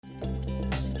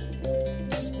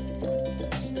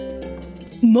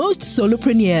Most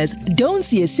solopreneurs don't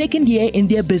see a second year in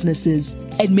their businesses,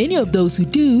 and many of those who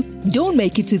do don't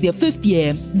make it to their fifth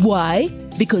year. Why?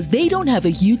 Because they don't have a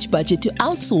huge budget to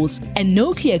outsource and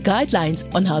no clear guidelines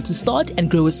on how to start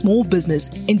and grow a small business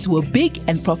into a big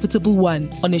and profitable one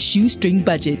on a shoestring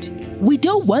budget. We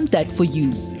don't want that for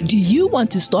you. Do you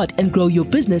want to start and grow your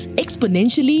business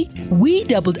exponentially? We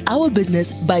doubled our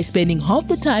business by spending half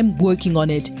the time working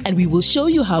on it, and we will show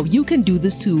you how you can do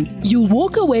this too. You'll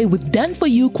walk away with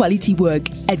done-for-you quality work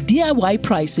at DIY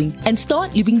pricing and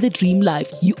start living the dream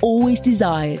life you always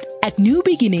desired. At New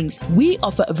Beginnings, we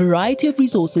offer a variety of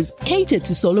resources catered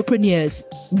to solopreneurs.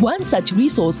 One such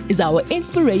resource is our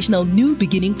inspirational New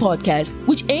Beginning podcast,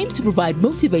 which aims to provide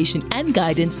motivation and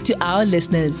guidance to our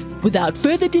listeners. Without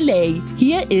further delay,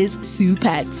 here is Sue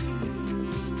Pats.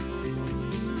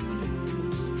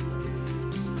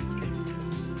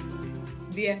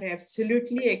 We are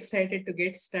absolutely excited to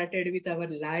get started with our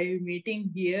live meeting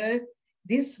here.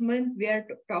 This month, we are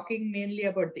talking mainly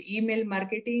about the email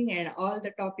marketing and all the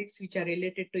topics which are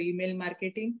related to email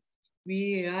marketing.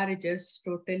 We are just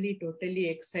totally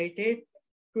excited.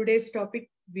 Today's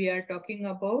topic, we are talking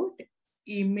about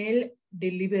email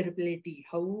deliverability,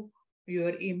 how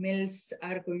your emails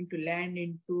are going to land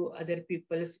into other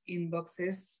people's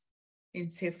inboxes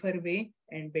in safer way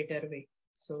and better way.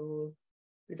 So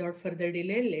without further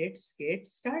delay, let's get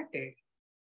started.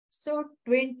 So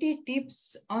 20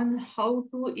 tips on how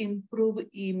to improve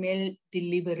email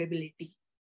deliverability.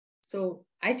 So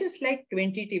I just like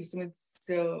 20 tips.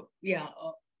 So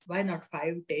why not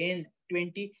 5, 10,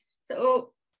 20?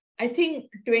 So I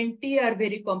think 20 are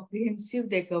very comprehensive.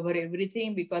 They cover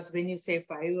everything, because when you say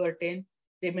 5 or 10,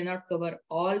 they may not cover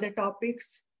all the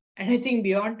topics. And I think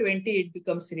beyond 20, it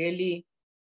becomes really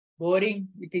boring.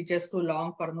 It is just too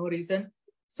long for no reason.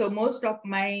 So most of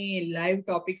my live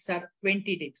topics are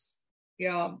 20 tips.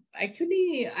 Yeah,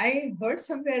 actually, I heard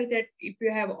somewhere that if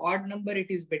you have odd number, it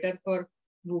is better for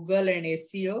Google and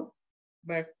SEO.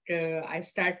 But I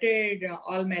started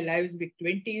all my lives with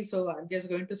 20, so I'm just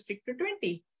going to stick to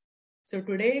 20. So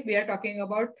today we are talking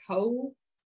about how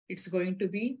it's going to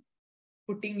be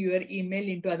putting your email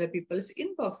into other people's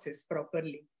inboxes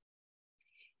properly.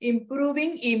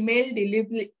 Improving email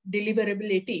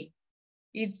deliverability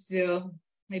is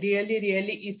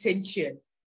really essential.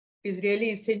 It is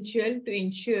really essential to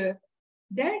ensure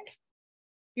that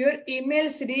your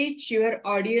emails reach your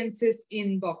audience's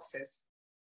inboxes.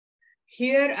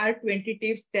 Here are 20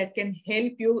 tips that can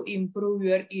help you improve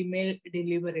your email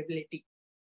deliverability.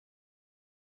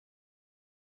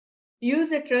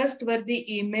 Use a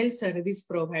trustworthy email service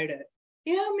provider.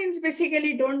 Yeah, means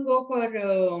basically don't go for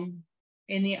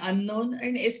any unknown,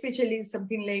 and especially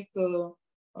something like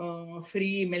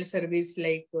free email service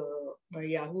like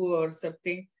Yahoo or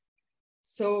something.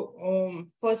 So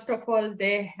first of all,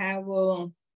 they have a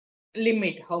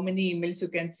limit how many emails you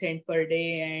can send per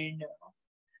day,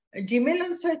 and Gmail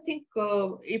also, I think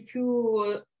if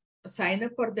you sign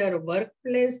up for their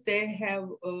workplace, they have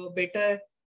a better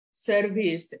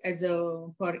service as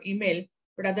for email.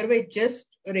 But otherwise,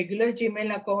 just a regular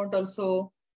Gmail account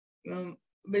also,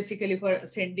 basically for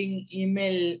sending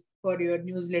email for your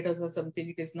newsletters or something,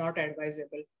 it is not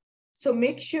advisable. So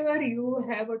make sure you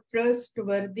have a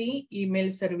trustworthy email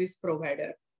service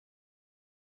provider.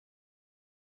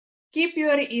 Keep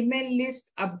your email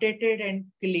list updated and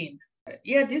clean.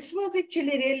 Yeah, this was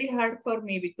actually really hard for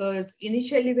me, because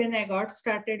initially when I got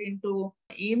started into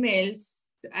emails,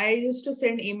 I used to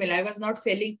send email. I was not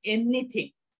selling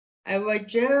anything. I was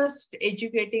just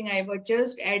educating. I was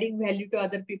just adding value to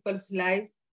other people's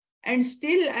lives. And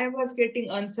still I was getting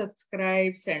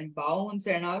unsubscribes and bounce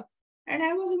and all. And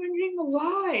I was wondering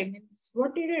why,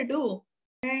 what did I do?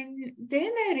 And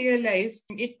then I realized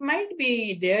it might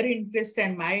be their interest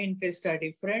and my interest are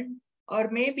different, or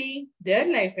maybe their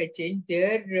life had changed,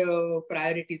 their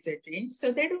priorities had changed,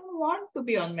 so they don't want to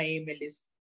be on my email list.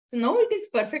 So now it is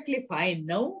perfectly fine.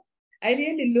 Now I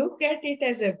really look at it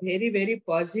as a very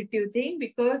positive thing,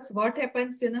 because what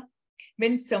happens,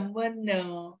 when someone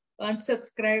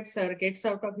unsubscribes or gets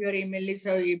out of your email list,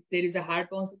 or if there is a hard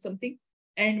bounce or something,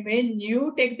 and when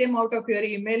you take them out of your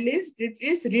email list, it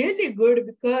is really good,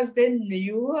 because then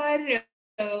you are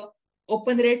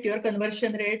open rate, your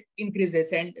conversion rate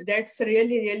increases. And that's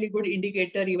really good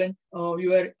indicator, even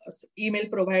your email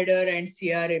provider and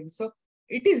CRM. So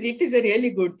it is a really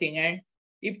good thing. And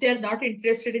if they're not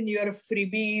interested in your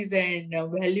freebies and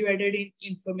value-added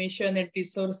information and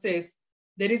resources,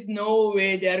 there is no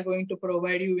way they are going to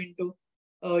provide you into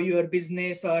your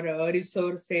business or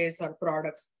resources or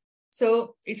products.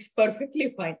 So it's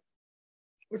perfectly fine.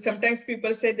 Sometimes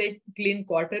people say they clean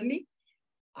quarterly.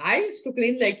 I used to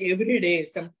clean like every day,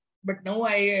 but now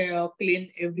I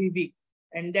clean every week,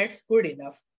 and that's good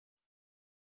enough.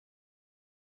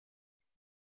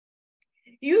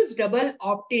 Use double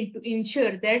opt-in to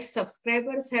ensure that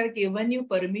subscribers have given you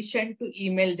permission to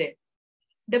email them.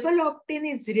 Double opt-in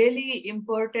is really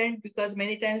important because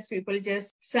many times people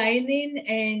just sign in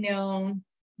and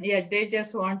yeah, they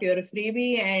just want your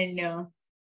freebie and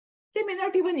they may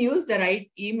not even use the right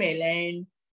email, and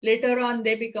later on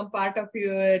they become part of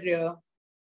your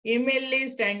email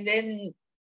list, and then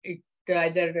it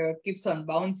either keeps on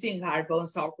bouncing, hard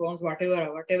bounce, soft bounce,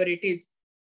 whatever it is.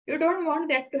 You don't want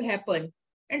that to happen.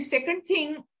 And second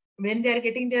thing, when they are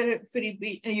getting their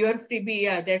freebie, your freebie,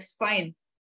 yeah, that's fine.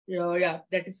 Yeah,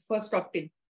 that is first opt-in.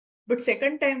 But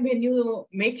second time, when you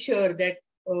make sure that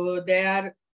they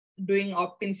are doing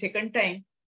opt-in second time,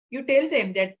 you tell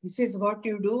them that this is what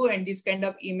you do and this kind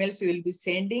of emails you will be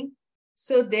sending.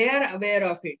 So they are aware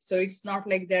of it. So it's not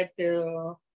like that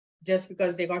just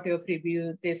because they got your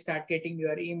freebie, they start getting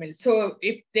your emails. So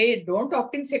if they don't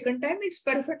opt in second time, it's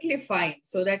perfectly fine.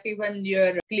 So that even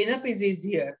your cleanup is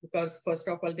easier because first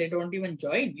of all, they don't even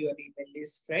join your email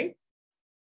list, right?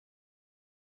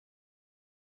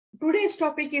 Today's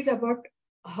topic is about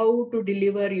how to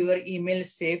deliver your email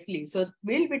safely. So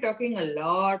we'll be talking a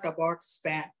lot about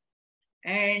spam.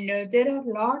 And there are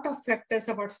a lot of factors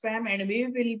about spam, and we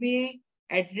will be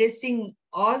addressing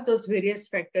all those various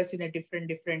factors in a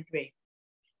different way.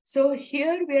 So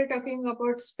here we are talking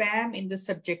about spam in the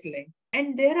subject line.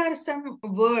 And there are some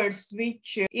words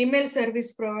which email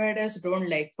service providers don't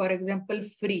like. For example,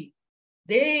 free.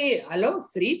 They allow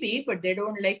freebie, but they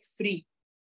don't like free.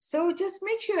 So just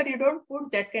make sure you don't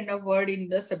put that kind of word in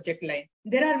the subject line.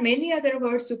 There are many other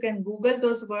words. You can Google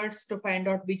those words to find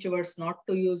out which words not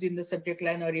to use in the subject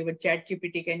line, or even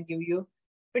ChatGPT can give you.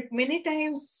 But many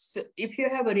times, if you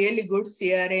have a really good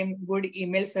CRM, good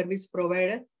email service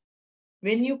provider,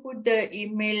 when you put the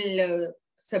email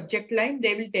subject line,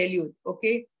 they will tell you,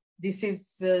 okay, this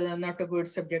is not a good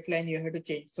subject line. You have to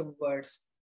change some words.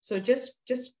 So just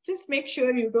make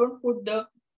sure you don't put the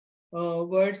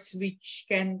words which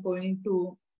can going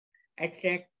to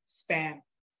attract spam.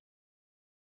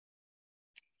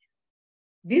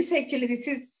 This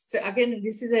is again,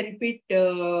 this is a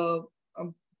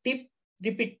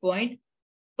repeat point.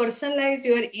 Personalize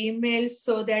your emails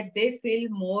so that they feel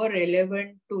more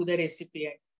relevant to the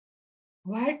recipient.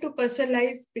 Why to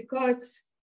personalize? Because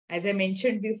as I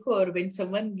mentioned before, when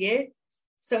someone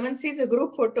sees a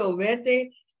group photo, where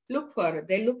they look for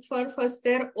first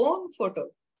their own photo.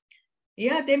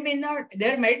 Yeah, they may not,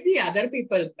 there might be other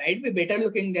people, might be better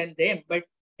looking than them, but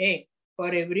hey,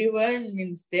 for everyone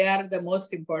means they are the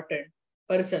most important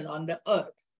person on the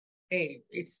earth. Hey,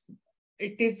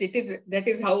 that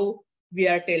is how we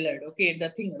are tailored. Okay,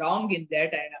 nothing wrong in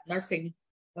that, and I'm not saying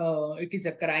it is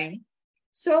a crime.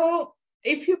 So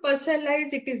if you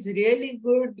personalize, it is really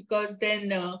good because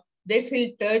then they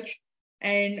feel touched.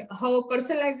 And how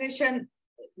personalization,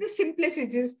 the simplest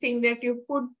is this thing that you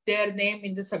put their name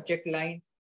in the subject line,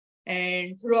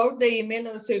 and throughout the email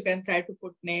also you can try to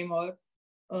put name or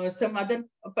some other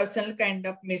personal kind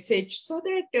of message so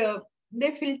that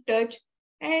they feel touched,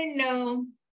 and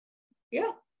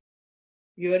yeah,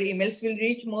 your emails will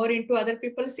reach more into other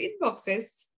people's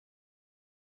inboxes.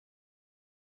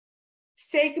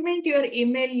 Segment your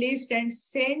email list and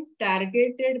send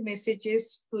targeted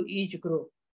messages to each group.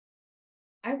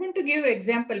 I want to give an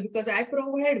example because I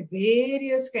provide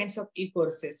various kinds of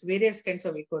e-courses.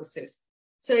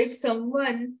 So if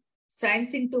someone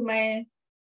signs into my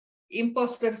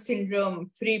imposter syndrome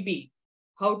freebie,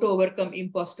 how to overcome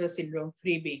imposter syndrome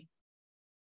freebie,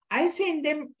 I send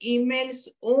them emails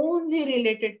only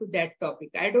related to that topic.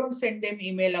 I don't send them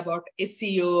email about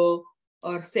SEO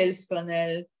or sales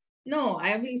funnel. No,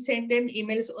 I will send them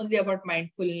emails only about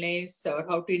mindfulness or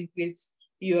how to increase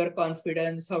your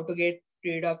confidence, how to get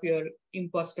rid of your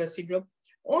imposter syndrome,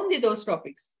 only those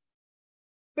topics.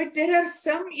 But there are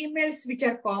some emails which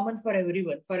are common for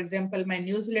everyone. For example, my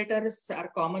newsletters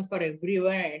are common for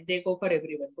everyone and they go for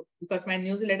everyone because my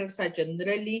newsletters are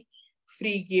generally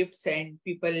free gifts and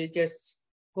people just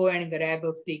go and grab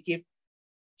a free gift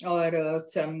or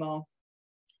some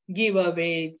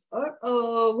giveaways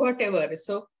or whatever.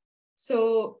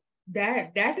 So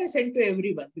that I send to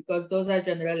everyone because those are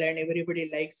general and everybody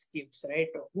likes gifts, right?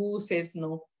 Who says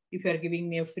no if you're giving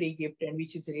me a free gift and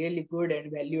which is really good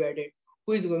and value added?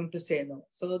 Who is going to say no?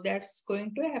 So that's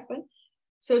going to happen.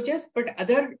 So but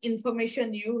other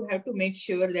information, you have to make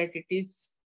sure that it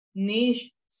is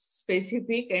niche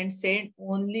specific and send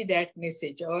only that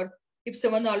message. Or if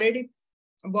someone already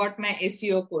bought my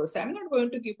SEO course, I'm not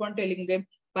going to keep on telling them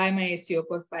buy my SEO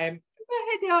course,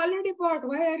 they already bought.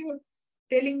 Why are you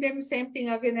telling them same thing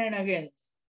again and again?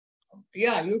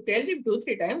 Yeah, you tell them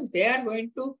 2-3 times, they are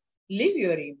going to leave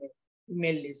your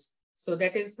email list. So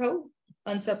that is how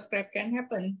unsubscribe can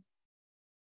happen.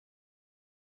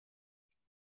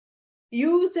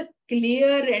 Use a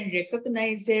clear and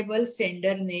recognizable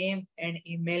sender name and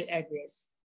email address.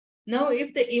 Now,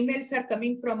 if the emails are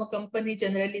coming from a company,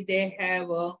 generally they have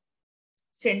a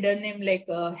sender name like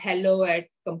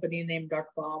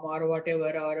hello@companyname.com or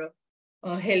whatever,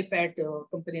 or help at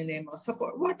company name, or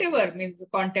support, whatever means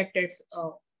contact at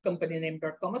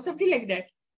companyname.com or something like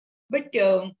that. But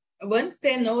once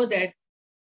they know that,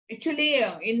 actually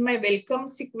in my welcome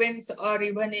sequence or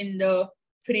even in the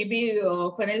freebie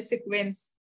funnel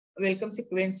sequence, welcome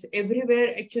sequence,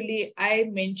 everywhere actually I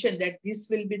mentioned that this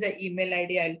will be the email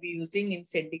ID I'll be using in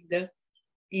sending the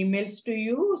emails to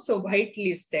you. So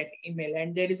whitelist that email,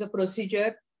 and there is a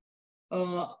procedure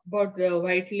about the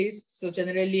whitelist. So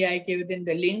generally I give them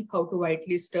the link how to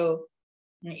whitelist a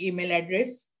email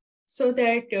address, so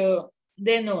that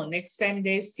they know next time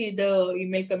they see the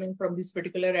email coming from this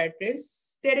particular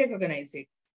address, they recognize it.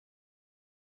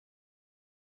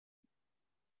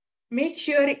 Make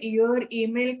sure your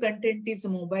email content is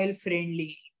mobile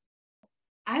friendly.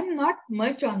 I'm not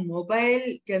much on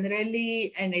mobile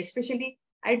generally, and especially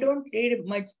I don't read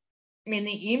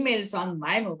many emails on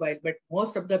my mobile, but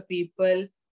most of the people,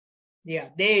 yeah,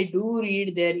 they do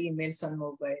read their emails on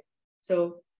mobile.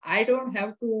 So I don't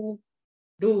have to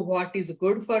do what is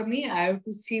good for me. I have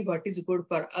to see what is good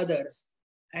for others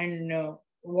and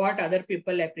what other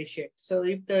people appreciate. So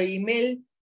if the emails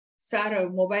are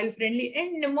mobile friendly,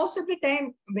 and most of the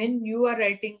time when you are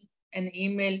writing an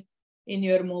email in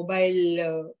your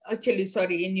mobile,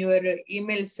 in your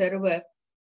email server,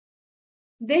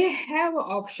 they have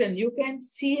option. You can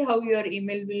see how your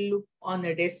email will look on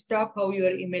a desktop, how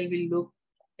your email will look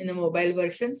in a mobile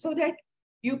version, so that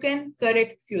you can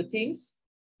correct few things,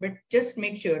 but just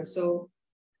make sure. So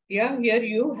yeah, here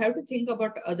you have to think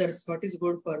about others, what is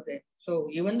good for them. So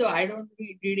even though I don't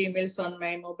read emails on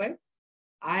my mobile,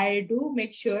 I do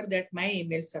make sure that my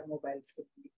emails are mobile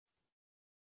friendly.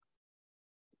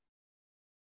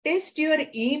 Test your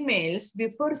emails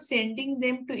before sending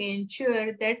them to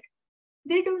ensure that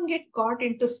they don't get caught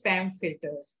into spam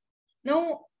filters.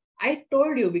 Now, I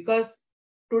told you, because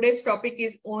today's topic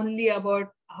is only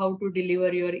about how to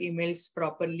deliver your emails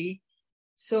properly.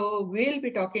 So we'll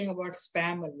be talking about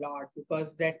spam a lot,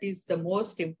 because that is the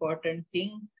most important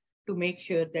thing to make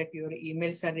sure that your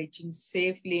emails are reaching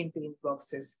safely into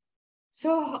inboxes.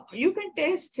 So you can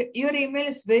test your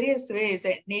emails various ways,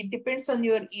 and it depends on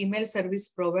your email service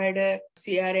provider,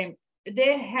 CRM.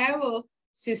 They have a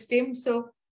system.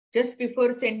 So just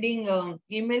before sending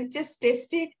email, just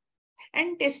test it.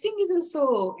 And testing is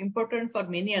also important for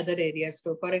many other areas.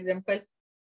 So for example,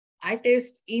 I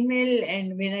test email,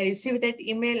 and when I receive that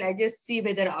email, I just see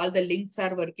whether all the links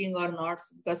are working or not.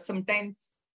 Because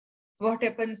sometimes what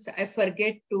happens, I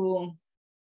forget to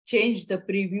change the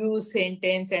preview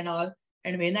sentence and all.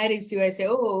 And when I receive, I say,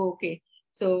 oh, okay.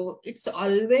 So it's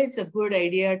always a good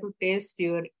idea to test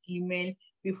your email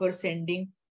before sending,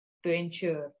 to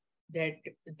ensure that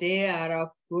they are of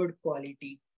good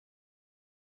quality.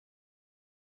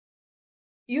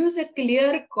 Use a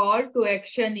clear call to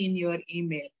action in your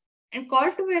email. And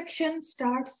call to action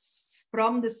starts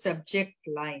from the subject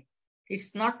line.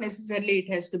 It's not necessarily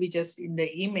it has to be just in the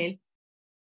email.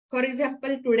 For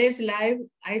example, today's live,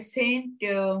 I sent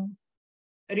a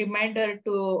reminder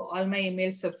to all my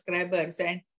email subscribers,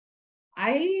 and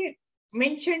I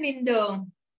mentioned in the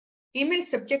email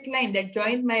subject line that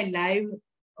join my live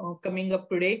coming up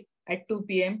today at 2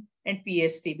 p.m. and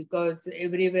PST, because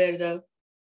everywhere the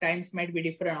times might be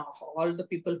different. All the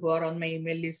people who are on my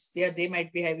email list, yeah, they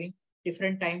might be having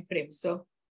different time frames. So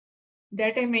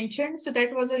that I mentioned. So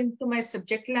that was into my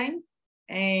subject line.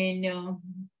 And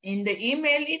in the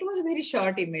email, it was a very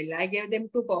short email. I gave them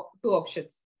two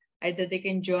options. Either they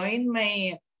can join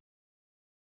my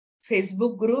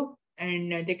Facebook group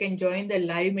and they can join the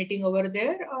live meeting over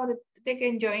there, or they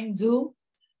can join Zoom.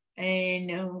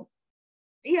 And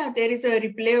yeah, there is a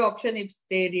replay option. If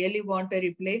they really want a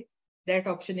replay, that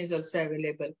option is also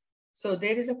available. So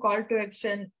there is a call to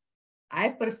action. I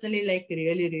personally like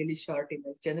really, really short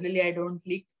emails. Generally, I don't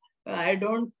like, I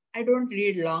don't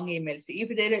read long emails.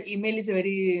 If their email is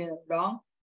very long,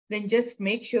 then just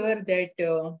make sure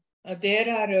that there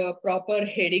are proper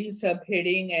heading,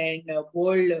 subheading, and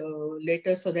bold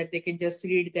letters, so that they can just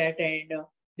read that, and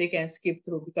they can skip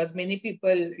through. Because many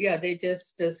people, yeah, they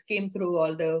just skim through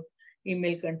all the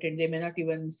email content. They may not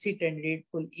even sit and read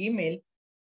full email.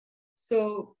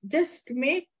 So just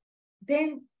make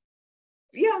them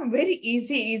Yeah, very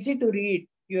easy to read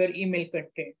your email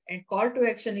content. And call to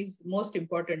action is the most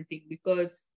important thing,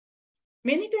 because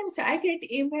many times I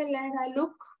get email and I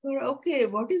look for, okay,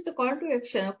 what is the call to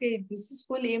action? Okay, this is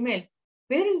full email.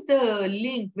 Where is the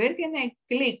link? Where can I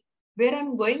click? Where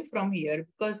I'm going from here?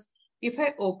 Because if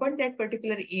I open that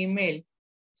particular email,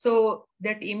 so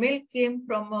that email came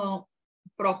from a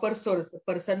proper source, the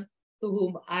person to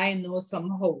whom I know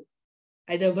somehow,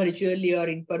 either virtually or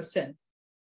in person.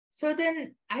 So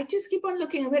then I just keep on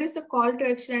looking, where is the call to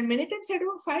action? And many times I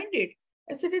don't find it.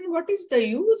 I said, then what is the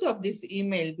use of this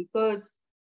email? Because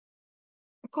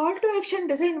call to action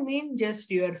doesn't mean just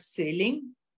you are selling.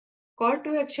 Call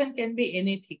to action can be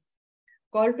anything.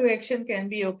 Call to action can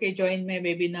be, okay, join my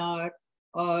webinar,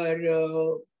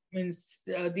 or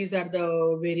these are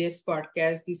the various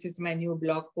podcasts. This is my new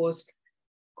blog post.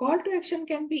 Call to action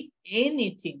can be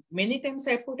anything. Many times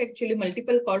I put actually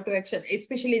multiple call to action,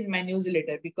 especially in my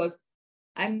newsletter, because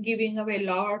I'm giving away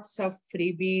lots of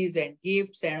freebies and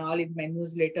gifts and all in my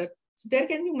newsletter. So there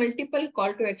can be multiple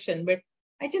call to action, but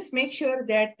I just make sure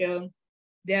that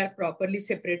they are properly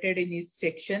separated in each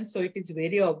section. So it is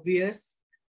very obvious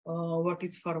what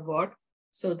is for what,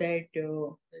 so that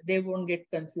they won't get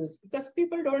confused, because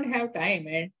people don't have time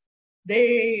and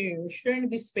they shouldn't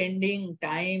be spending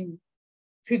time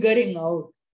figuring out.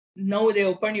 Now they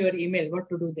open your email, what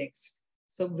to do next.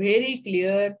 So very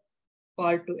clear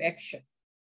call to action.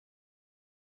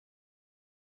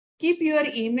 Keep your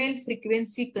email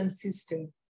frequency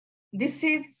consistent. This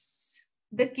is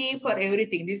the key for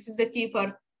everything. This is the key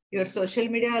for your social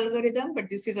media algorithm, but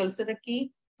this is also the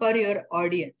key for your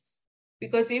audience.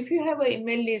 Because if you have an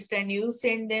email list and you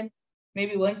send them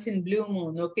maybe once in blue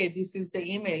moon, okay, this is the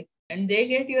email, and they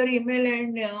get your email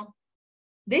and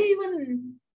they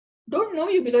even don't know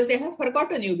you, because they have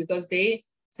forgotten you, because they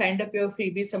signed up your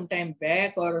freebie some time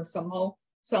back, or somehow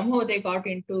they got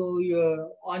into your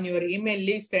on your email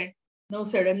list, and now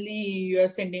suddenly you are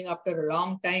sending after a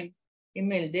long time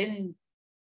email. Then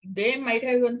they might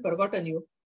have even forgotten you.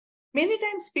 Many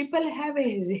times people have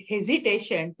a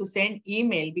hesitation to send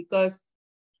email, because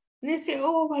they say,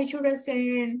 oh, why should I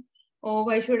send? Oh,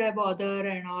 why should I bother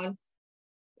and all?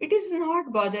 It is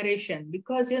not botheration,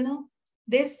 because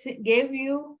they gave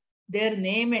you their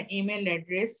name and email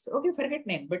address. Okay, forget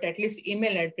name, but at least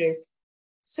email address.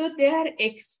 So they are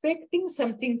expecting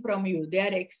something from you. They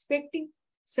are expecting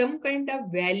some kind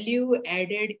of value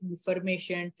added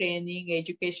information, training,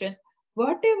 education,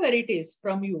 whatever it is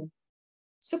from you.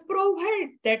 So provide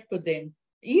that to them.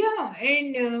 Yeah,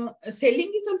 and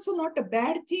selling is also not a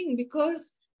bad thing,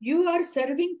 because you are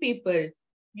serving people,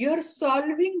 you are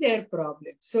solving their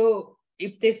problem. So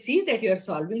if they see that you are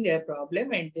solving their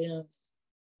problem, and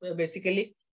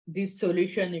basically this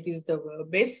solution, it is the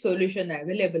best solution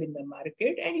available in the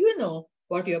market, and you know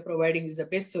what you are providing is the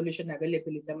best solution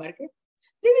available in the market,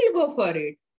 they will go for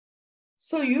it.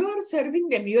 So you are serving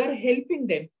them, you are helping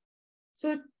them.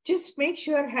 So just make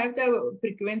sure have the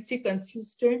frequency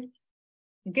consistent.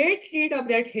 Get rid of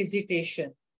that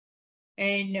hesitation.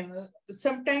 And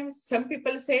sometimes some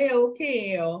people say,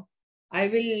 okay, I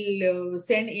will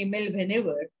send email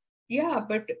whenever. Yeah,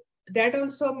 but that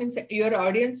also means your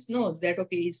audience knows that,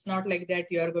 okay, it's not like that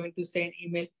you are going to send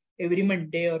email every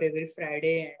Monday or every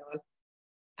Friday and all.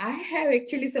 I have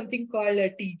actually something called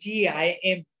a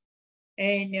TGIM.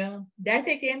 And that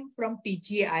I came from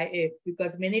TGIF,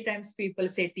 because many times people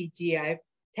say TGIF,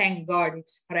 thank God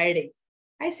it's Friday.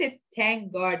 I said,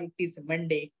 thank God it is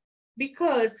Monday.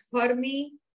 Because for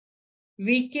me,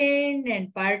 weekend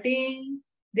and partying,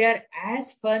 they are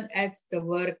as fun as the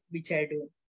work which I do.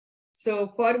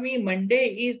 So for me, Monday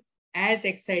is as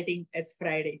exciting as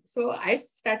Friday. So I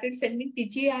started sending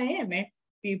TGIM, and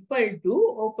people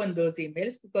do open those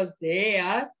emails because they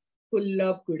are full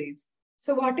of goodies.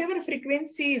 So whatever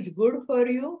frequency is good for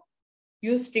you,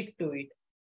 you stick to it.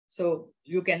 So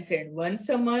you can send once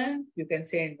a month, you can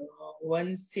send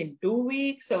once in 2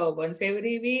 weeks, or once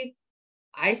every week.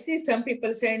 I see some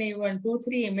people send even 2,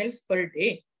 3 emails per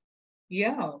day.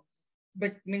 Yeah,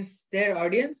 but means their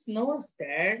audience knows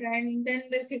that, and then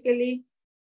basically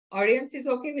audience is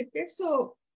okay with it.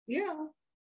 So yeah,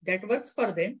 that works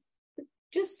for them.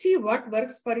 Just see what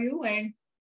works for you and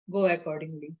go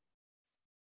accordingly.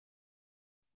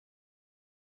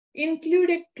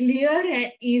 Include a clear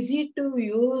and easy to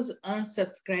use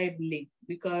unsubscribe link,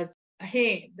 because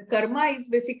hey, the karma is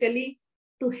basically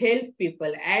to help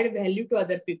people, add value to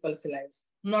other people's lives,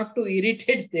 not to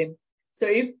irritate them. So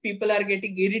if people are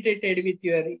getting irritated with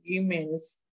your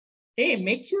emails, hey,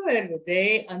 make sure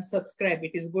they unsubscribe.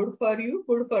 It is good for you,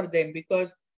 good for them,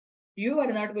 because you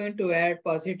are not going to add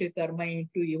positive karma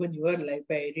into even your life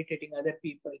by irritating other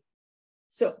people.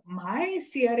 So my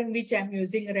CRM, which I'm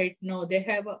using right now, they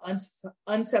have a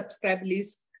unsubscribe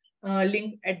list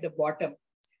link at the bottom.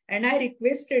 And I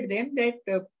requested them that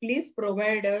please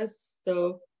provide us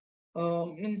the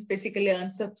means basically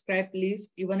unsubscribe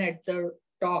list even at the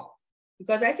top,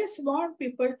 because I just want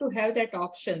people to have that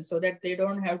option so that they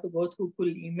don't have to go through full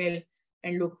email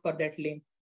and look for that link.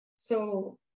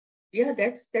 So yeah,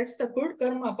 that's a good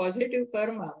karma, positive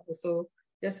karma. So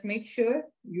just make sure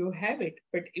you have it.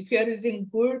 But if you are using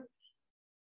good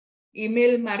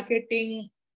email marketing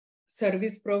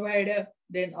service provider,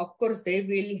 then of course they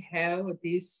will have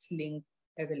this link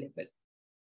available.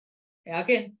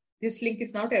 Again, this link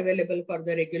is not available for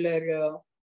the regular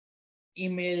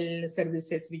email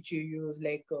services which you use,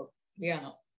 like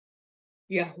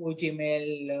Yahoo,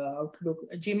 Gmail, Outlook.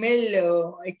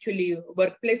 Gmail, actually,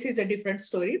 workplace is a different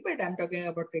story, but I'm talking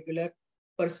about regular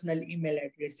personal email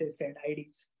addresses and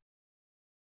IDs.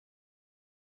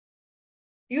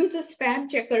 Use a spam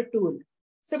checker tool.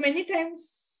 So many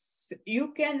times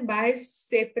you can buy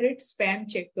separate spam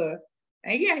checker.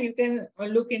 And yeah, you can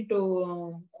look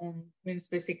into, means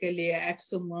basically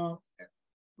AppSumo.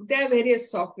 There are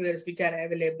various softwares which are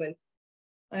available.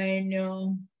 And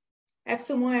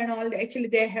AppSumo and all, actually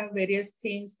they have various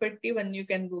things, but even you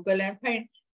can Google and find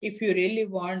if you really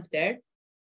want that.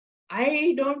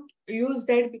 I don't use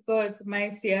that because my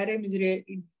CRM is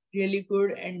really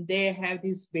good and they have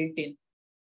this built in.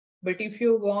 But if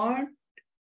you want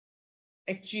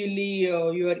actually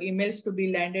your emails to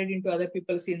be landed into other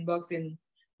people's inbox in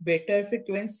better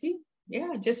frequency,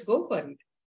 yeah, just go for it.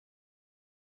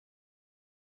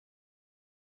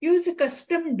 Use a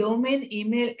custom domain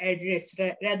email address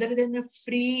rather than a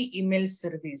free email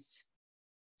service.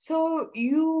 So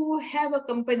you have a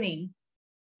company,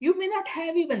 you may not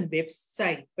have even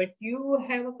website, but you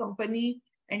have a company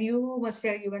and you must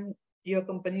have given your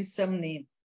company some name.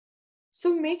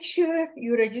 So make sure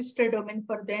you register domain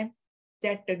for them,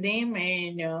 that name,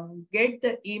 and get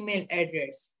the email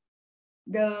address.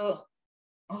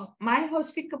 My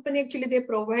hosting company, actually, they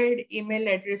provide email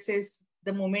addresses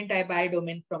the moment I buy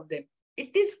domain from them.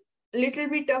 It is little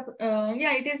bit of,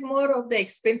 it is more of the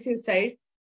expensive side,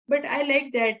 but I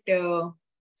like that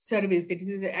service. It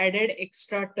is added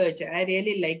extra touch. I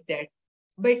really like that.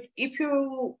 But if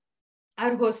you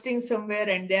are hosting somewhere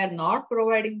and they are not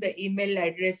providing the email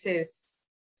addresses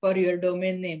for your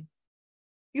domain name,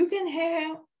 you can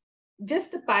have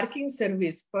just the parking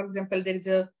service. For example,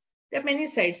 there are many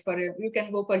sites for it. You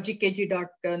can go for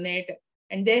gkg.net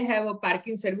and they have a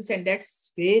parking service, and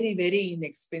that's very, very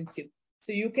inexpensive.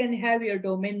 So you can have your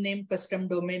domain name, custom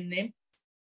domain name,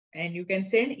 and you can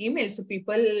send emails. So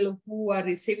people who are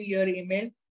receiving your email,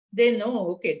 they know,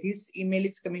 okay, this email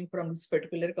is coming from this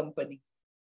particular company.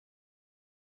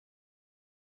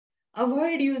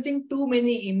 Avoid using too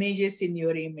many images in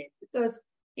your email, because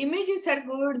images are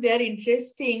good, they are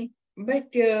interesting,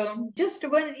 but just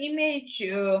one image,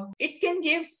 it can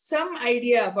give some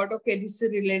idea about, okay, this is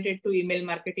related to email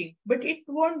marketing, but it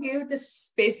won't give the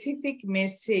specific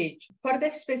message. For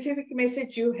that specific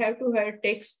message, you have to have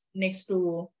text next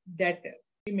to that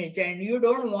image, and you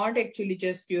don't want actually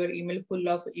just your email full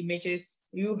of images.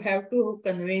 You have to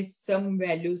convey some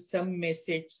value, some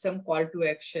message, some call to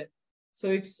action. So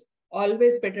it's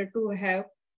always better to have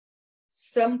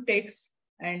some text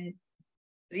and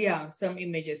some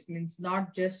images, means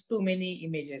not just too many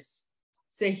images.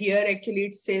 So here actually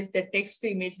it says the text to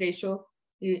image ratio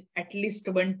is at least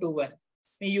 1:1.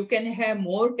 You can have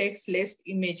more text, less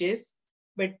images,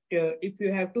 but if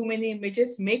you have too many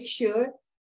images, make sure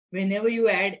whenever you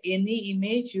add any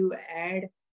image, you add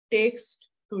text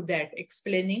to that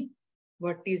explaining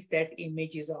what is that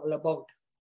image is all about.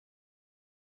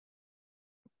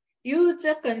 Use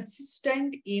a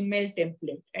consistent email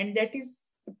template, and that is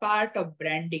part of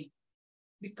branding,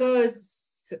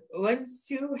 because once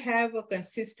you have a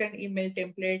consistent email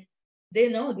template, they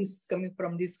know this is coming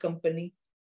from this company.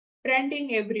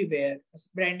 Branding everywhere,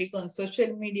 branding on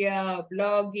social media,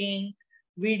 blogging,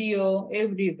 video,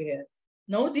 everywhere.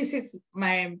 Now this is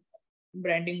my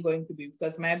branding going to be,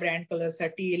 because my brand colors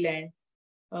are teal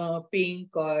and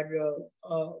pink or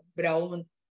brown,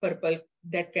 purple,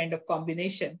 that kind of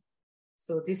combination.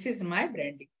 So this is my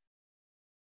branding.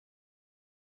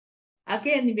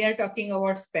 Again, we are talking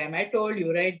about spam. I told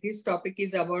you, right? This topic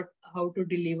is about how to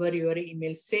deliver your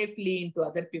email safely into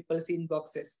other people's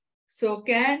inboxes. So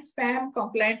CAN spam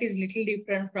compliant is little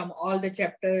different from all the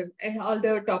chapters and all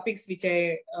the topics which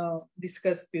I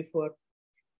discussed before.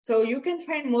 So you can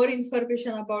find more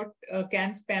information about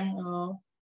CAN spam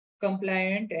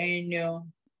compliant, and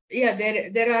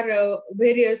there are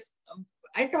various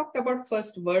I talked about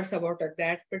first words about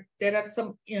that, but there are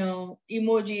some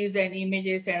emojis and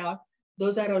images and all.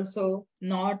 Those are also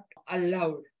not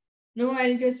allowed. No,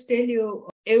 I'll just tell you,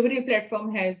 every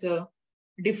platform has a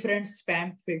different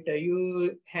spam filter.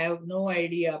 You have no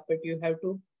idea, but you have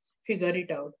to figure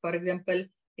it out. For example,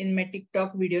 in my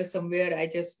TikTok video somewhere, I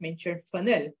just mentioned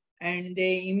funnel, and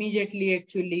they immediately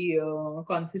actually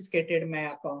confiscated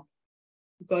my account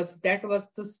because that was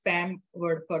the spam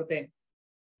word for them.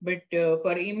 But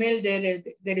for email,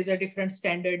 there is a different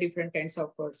standard, different kinds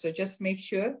of words. So just make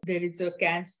sure there is a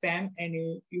can spam, and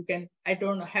you can, I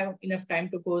don't have enough time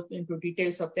to go into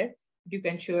details of that. You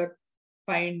can sure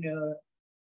find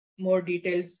more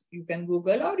details. You can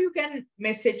Google or you can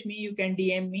message me, you can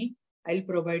DM me. I'll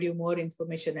provide you more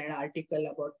information and article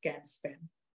about can spam.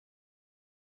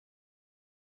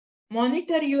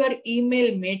 Monitor your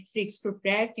email metrics to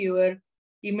track your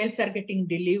emails are getting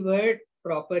delivered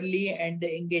properly and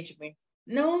the engagement.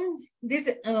 Now, these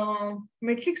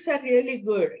metrics are really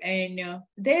good, and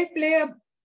they play a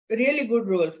really good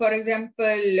role. For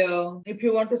example, if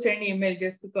you want to send email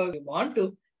just because you want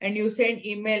to, and you send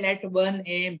email at 1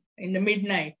 a.m. in the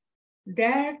midnight,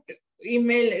 that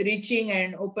email reaching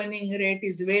and opening rate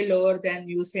is way lower than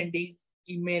you sending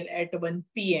email at 1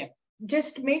 p.m.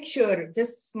 Just make sure,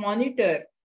 just monitor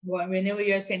whenever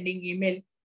you are sending email.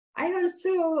 I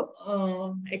also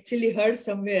actually heard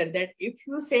somewhere that if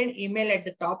you send email at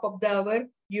the top of the hour,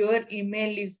 your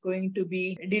email is going to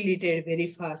be deleted very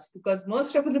fast, because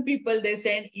most of the people, they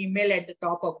send email at the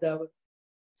top of the hour.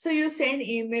 So you send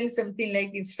email something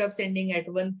like, instead of sending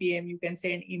at 1 p.m., you can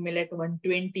send email at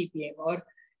 1:20 p.m. or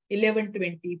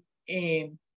 11:20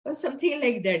 a.m. or something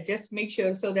like that. Just make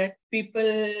sure so that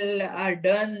people are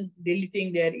done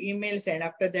deleting their emails, and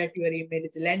after that your email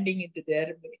is landing into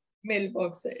their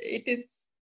mailbox. It is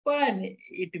fun.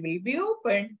 It will be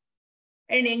open.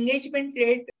 And engagement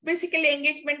rate, basically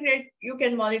engagement rate, you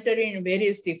can monitor in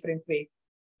various different ways.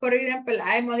 For example,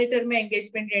 I monitor my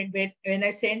engagement rate when I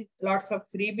send lots of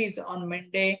freebies on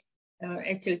Monday,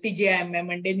 actually TGI, my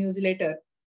Monday newsletter.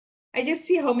 I just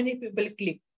see how many people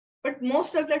click. But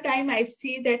most of the time I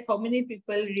see that how many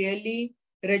people really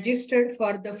registered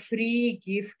for the free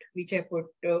gift which I put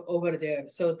over there.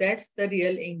 So that's the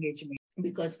real engagement,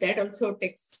 because that also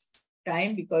takes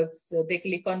time, because they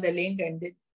click on the link and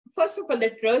first of all,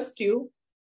 they trust you.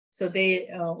 So they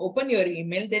open your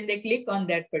email, then they click on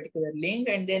that particular link,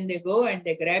 and then they go and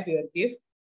they grab your gift.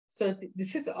 So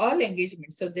this is all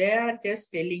engagement. So they are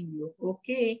just telling you,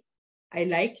 okay, I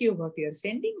like you, what you're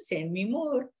sending, send me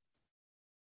more.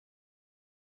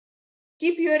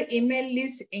 Keep your email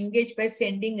list engaged by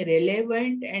sending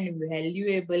relevant and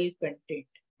valuable content.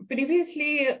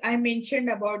 Previously, I mentioned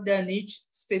about the niche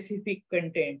specific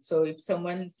content. So if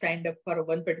someone signed up for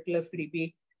one particular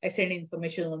freebie, I send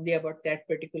information only about that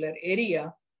particular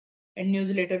area, and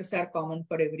newsletters are common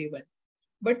for everyone.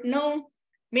 But now,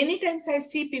 many times I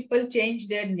see people change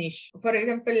their niche. For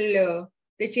example,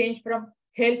 they change from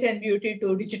health and beauty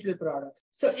to digital products.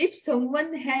 So if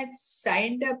someone has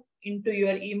signed up into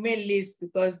your email list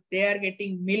because they are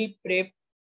getting meal prep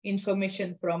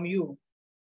information from you,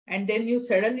 and then you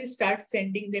suddenly start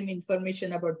sending them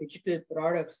information about digital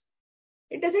products,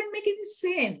 it doesn't make any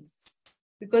sense,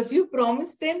 because you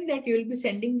promised them that you will be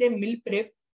sending them meal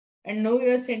prep, and now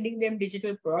you are sending them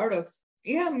digital products.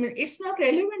 Yeah, I mean, it's not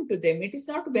relevant to them. It is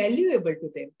not valuable to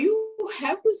them. You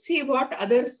have to see what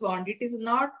others want. It is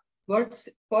not what's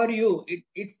for you.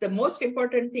 It's the most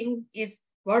important thing is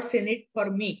what's in it for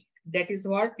me. That is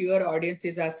what your audience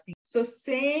is asking. So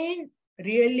send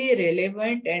really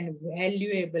relevant and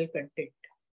valuable content.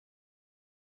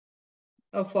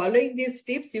 Following these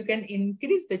tips, you can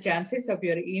increase the chances of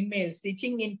your emails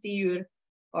reaching into your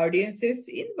audience's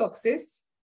inboxes.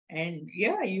 And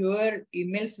yeah, your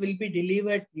emails will be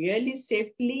delivered really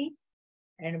safely.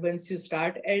 And once you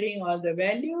start adding all the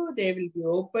value, they will be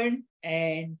open,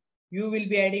 and you will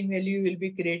be adding value, you will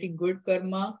be creating good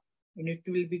karma, and it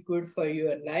will be good for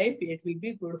your life. It will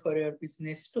be good for your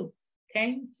business too.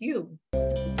 Thank you.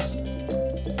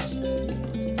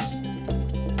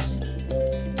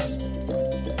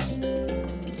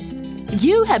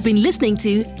 You have been listening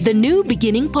to the New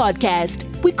Beginning Podcast.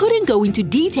 We couldn't go into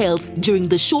details during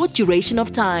the short duration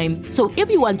of time. So if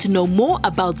you want to know more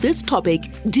about this topic,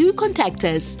 do contact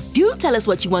us. Do tell us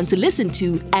what you want to listen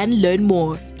to and learn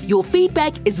more. Your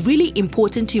feedback is really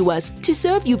important to us to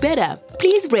serve you better.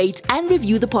 Please rate and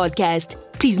review the podcast.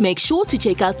 Please make sure to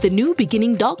check out the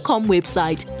newbeginning.com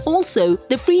website. Also,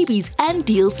 the freebies and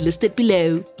deals listed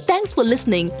below. Thanks for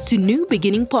listening to New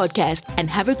Beginning Podcast, and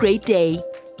have a great day.